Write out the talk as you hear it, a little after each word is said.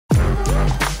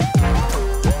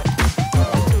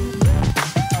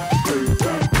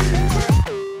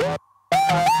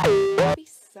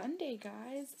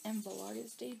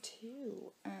day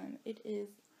 2. It is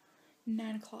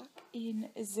 9 o'clock in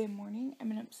the morning. I've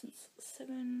been up since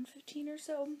 7:15 or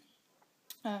so.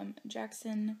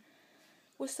 Jackson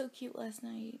was so cute last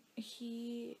night.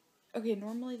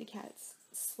 Normally the cats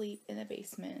sleep in the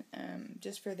basement,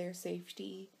 just for their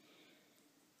safety.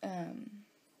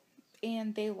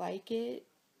 And they like it,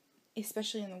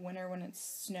 especially in the winter when it's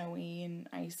snowy and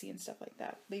icy and stuff like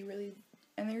that.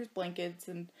 And there's blankets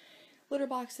and litter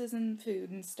boxes and food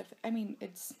and stuff. I mean,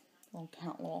 it's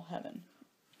little heaven.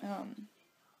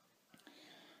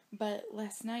 But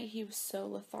last night he was so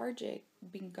lethargic,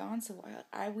 being gone so while.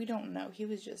 We don't know. He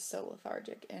was just so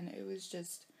lethargic, and it was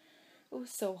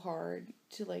so hard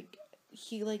to,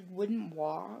 he wouldn't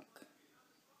walk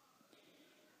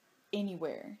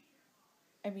anywhere.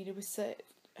 I mean, it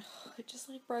just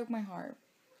broke my heart.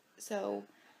 So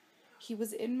he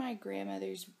was in my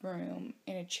grandmother's room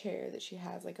in a chair that she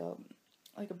has, like a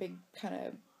big kind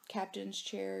of captain's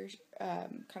chair,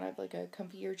 kind of like a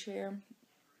comfier chair.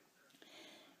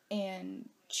 And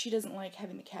she doesn't like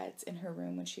having the cats in her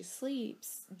room when she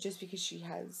sleeps, just because she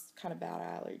has kind of bad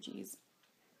allergies,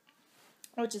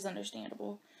 which is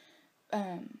understandable.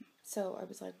 So I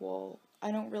was like, well,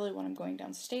 I don't really want him going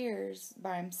downstairs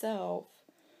by himself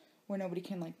where nobody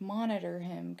can monitor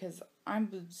him, because I'm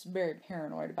very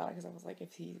paranoid about it, because I was like,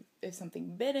 if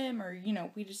something bit him, or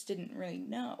we just didn't really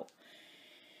know.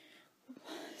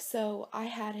 So I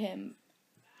had him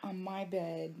on my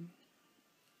bed,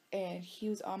 and he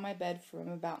was on my bed from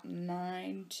about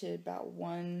 9 to about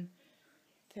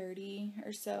 1:30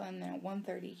 or so, and then at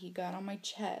 1:30 he got on my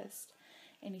chest,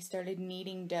 and he started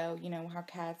kneading dough. You know how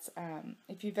cats,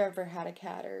 if you've ever had a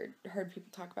cat or heard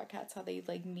people talk about cats, how they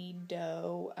knead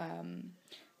dough.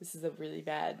 This is a really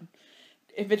bad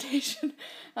imitation,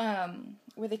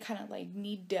 where they kind of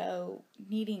knead dough,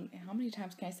 kneading. How many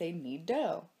times can I say knead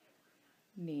dough?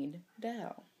 Knead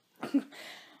dough.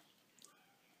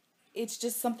 It's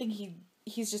just something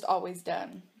he's just always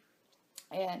done.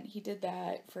 And he did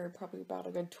that for probably about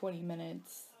a good 20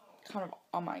 minutes, kind of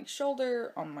on my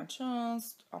shoulder, on my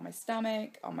chest, on my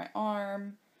stomach, on my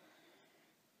arm.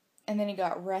 And then he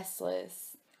got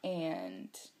restless,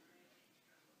 and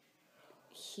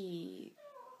he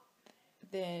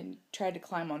then tried to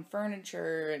climb on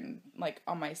furniture and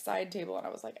on my side table, and I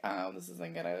was like, oh, this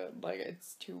isn't gonna,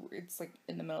 it's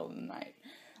in the middle of the night,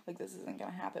 this isn't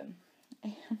gonna happen.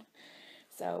 And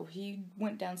so he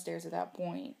went downstairs at that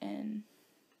point and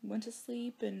went to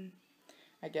sleep, and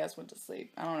I guess went to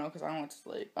sleep. I don't know, because I went to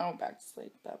sleep. I went back to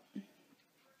sleep, but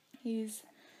he's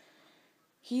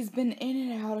been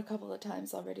in and out a couple of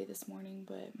times already this morning,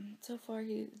 but so far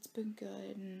it's been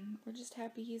good, and we're just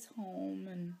happy he's home.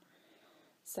 And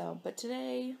so, but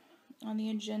today on the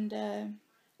agenda,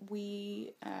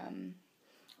 my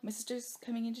sister's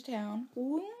coming into town.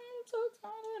 Ooh, I'm so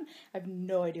excited. I have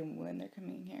no idea when they're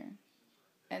coming here.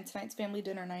 And tonight's family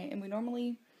dinner night, and we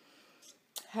normally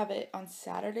have it on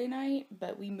Saturday night,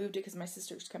 but we moved it because my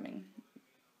sister's coming.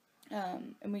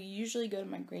 And we usually go to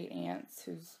my great aunt's,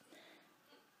 who's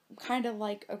kind of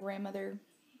like a grandmother,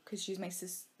 because she's my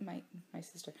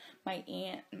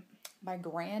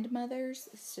grandmother's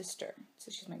sister.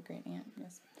 So she's my great aunt.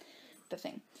 Yes, the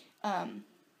thing.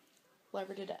 Love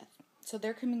her to death. So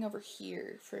they're coming over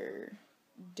here for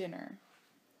dinner.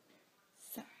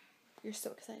 So we're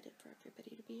so excited for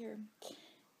everybody to be here.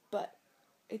 But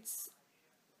it's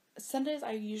Sundays.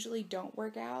 I usually don't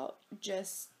work out,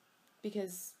 just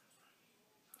because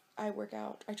I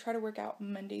try to work out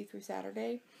Monday through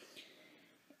Saturday,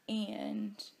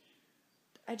 and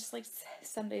I just like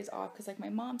Sundays off, because my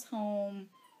mom's home,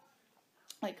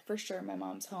 for sure my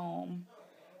mom's home,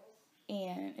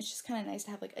 and it's just kind of nice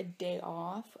to have a day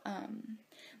off.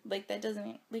 That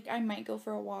doesn't, I might go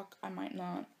for a walk, I might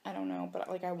not, I don't know, but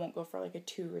I won't go for a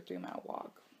 2 or 3 mile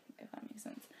walk, if that makes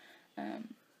sense.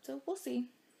 So we'll see,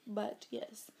 but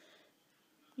yes.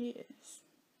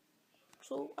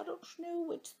 So I don't know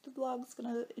what the vlog's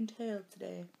gonna entail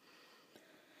today,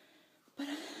 but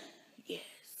yes,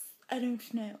 I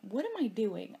don't know. What am I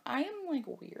doing? I am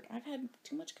weird. I've had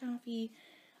too much coffee.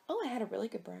 Oh, I had a really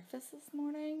good breakfast this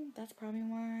morning. That's probably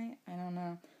why. I don't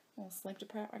know. A little sleep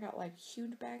deprived. I got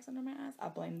huge bags under my eyes. I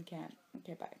blame the cat.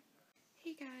 Okay, bye.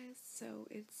 Hey guys, so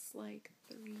it's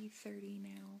 3:30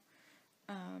 now.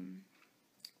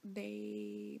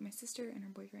 My sister and her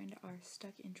boyfriend are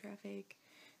stuck in traffic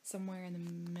somewhere in the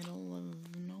middle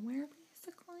of nowhere,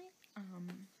 basically.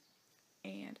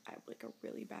 And I have a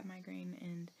really bad migraine,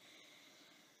 and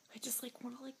I just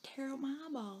want to tear out my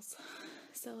eyeballs.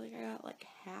 So I got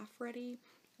half ready,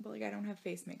 but I don't have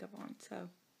face makeup on, so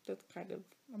that's kind of,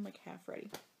 I'm half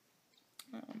ready.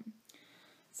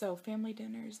 So family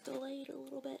dinner is delayed a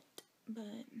little bit, but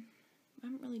I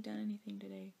haven't really done anything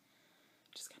today.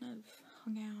 Just kind of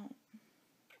hung out.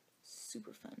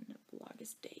 Super fun.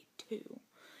 Vlogust day 2.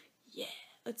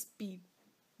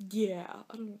 Yeah,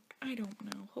 I don't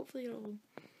know. Hopefully it'll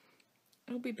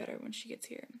be better when she gets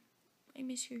here. I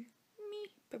miss you,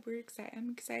 but we're excited.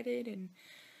 I'm excited, and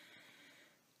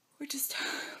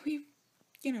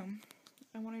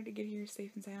I want her to get here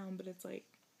safe and sound, but it's like,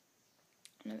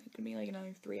 it could be like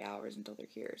another 3 hours until they're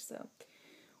here, so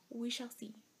we shall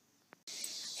see.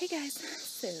 Hey guys,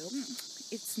 so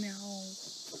it's now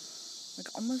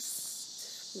like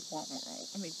almost,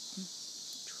 let me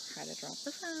try to drop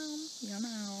the phone,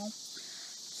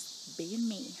 just being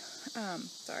me.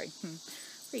 Sorry,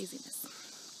 craziness.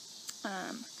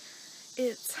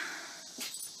 It's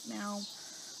now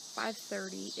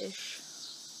 5:30-ish,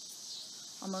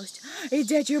 almost. Is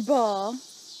that your ball?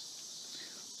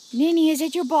 Nanny, is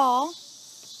that your ball?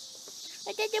 Is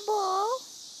that your ball?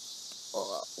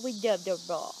 Oh, we love the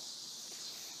ball.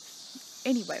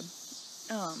 Anyway,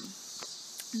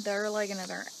 they're like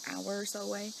another hour or so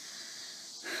away.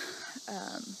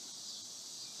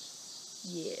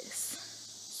 Yes.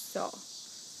 So,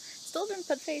 still didn't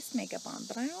put face makeup on,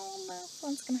 but I don't know if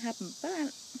what's gonna happen.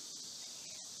 But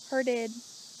her did.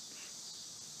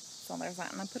 So there's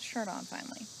that, and I put a shirt on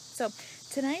finally. So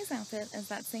today's outfit is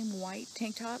that same white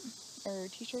tank top or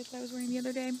t-shirt that I was wearing the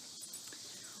other day,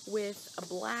 with a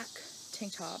black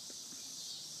tank top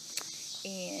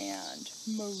and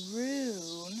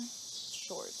maroon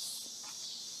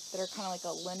shorts that are kind of like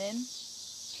a linen.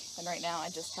 And right now I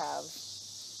just have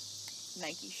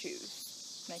Nike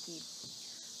shoes. Nike.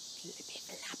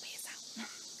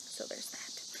 So there's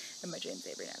that. And my James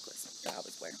Avery necklace that I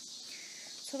always wear.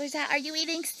 So there's that. Are you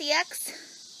eating sticks?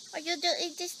 Are you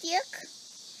eating the stick?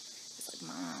 It's like,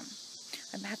 Mom,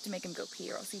 I have to make him go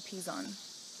pee, or else he pees on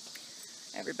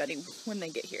everybody when they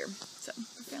get here. So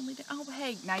the family did. Oh,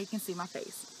 hey, now you can see my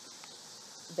face.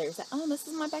 There's that. Oh, this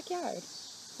is my backyard.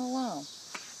 Hello.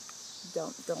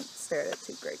 Don't stare at it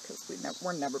too great, because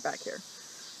we're never back here.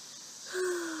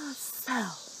 So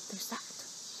there's that.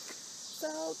 So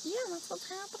yeah, that's what's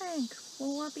happening.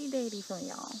 Little update for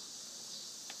y'all.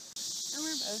 And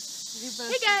we're both.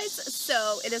 Hey guys,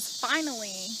 so it is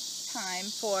finally time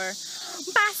for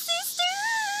my sister.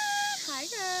 Hi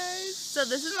guys. So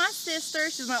this is my sister.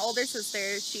 She's my older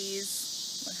sister.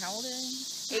 She's, how old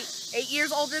is she? 8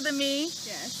 years older than me.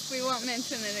 Yes, we won't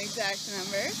mention an exact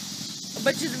number.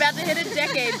 But she's about to hit a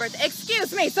decade birthday.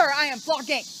 Excuse me, sir, I am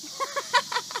vlogging.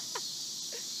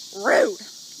 Rude.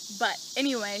 But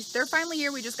anyways, they're finally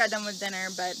here. We just got done with dinner,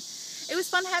 but it was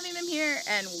fun having them here.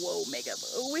 And whoa, makeup.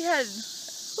 We had,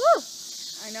 whew.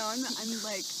 I know, I'm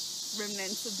like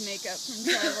remnants of makeup from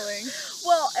traveling.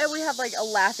 Well, and we had like a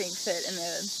laughing fit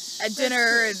at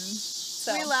dinner, and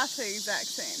so we laugh the exact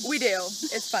same. We do.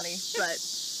 It's funny, but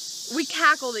we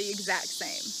cackle the exact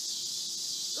same.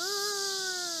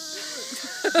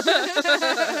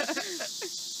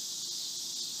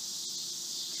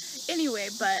 Anyway,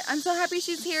 but I'm so happy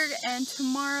she's here, and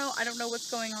tomorrow, I don't know what's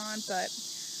going on, but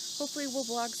hopefully we'll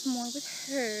vlog some more with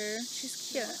her. She's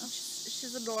cute.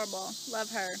 She's adorable. Love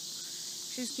her.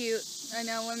 She's cute. I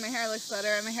know, when my hair looks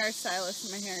better, I'm a hairstylist,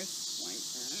 and my hair is like...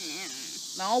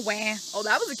 Oh, wow. Oh,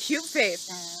 that was a cute face.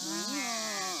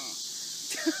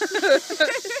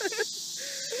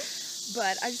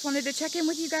 But I just wanted to check in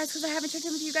with you guys, because I haven't checked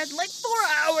in with you guys in like 4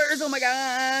 hours. Oh my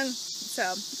god.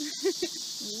 So,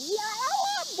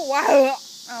 wow.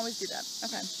 I always do that.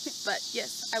 Okay. But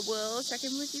yes, I will check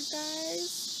in with you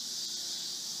guys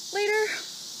later.